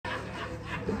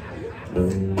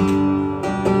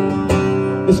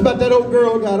It's about that old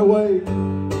girl got away.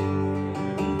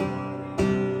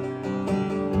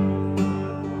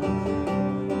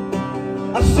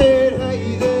 I said,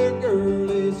 hey there girl,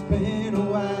 it's been a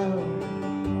while.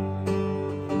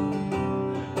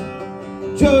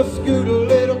 Just scoot a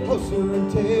little closer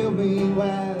and tell me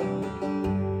why.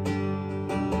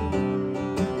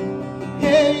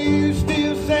 Yeah, you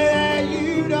still say that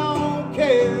you don't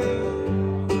care,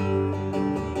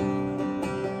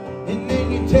 and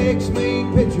then you text me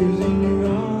pictures in your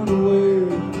underwear.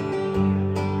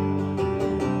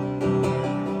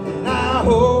 And I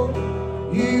hope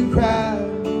you cry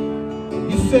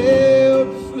yourself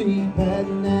to sleep at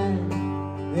night,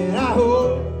 and I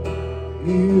hope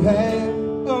you have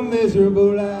a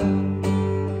miserable life.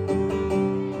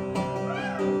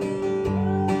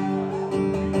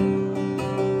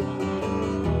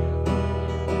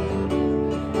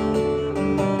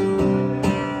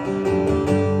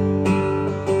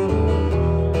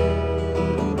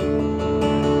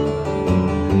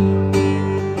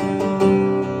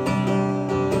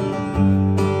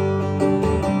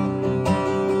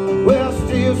 Well, I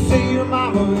still see your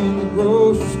mama in the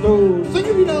grocery store. Sing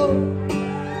if you know.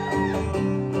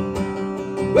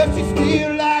 Well, she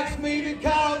still likes me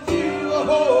because you a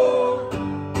whore.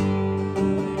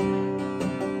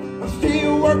 I'm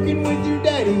still working with your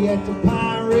daddy at the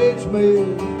Pine Ridge Mill.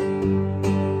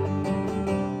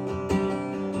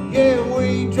 Yeah,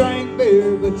 we drank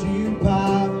beer, but you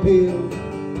pop pills.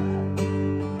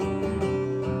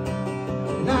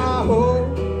 And I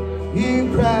hope you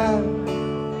cry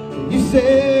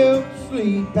yourself to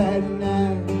sleep at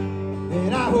night,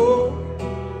 and I hope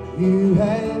you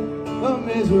have a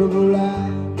miserable life.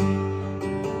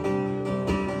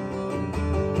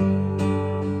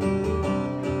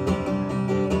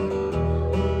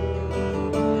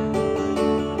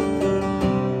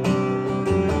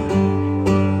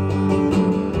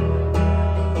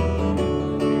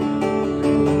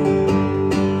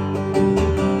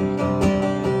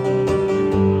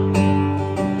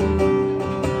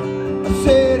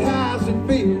 Said, how's it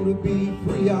feel to be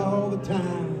free all the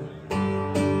time?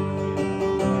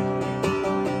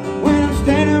 When I'm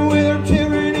standing with her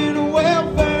children in a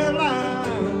welfare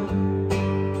line.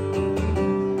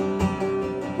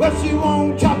 Well, she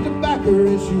won't chop tobacco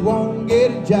and she won't get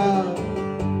a job.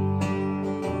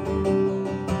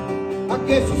 I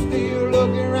guess she's still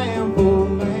looking around for a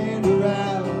man to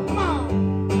ride. Come on.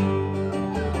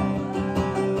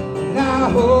 And I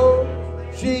hope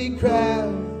she cries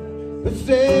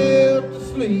herself to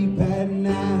sleep at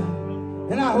night,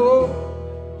 and I hope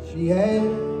she had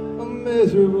a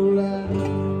miserable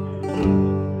life.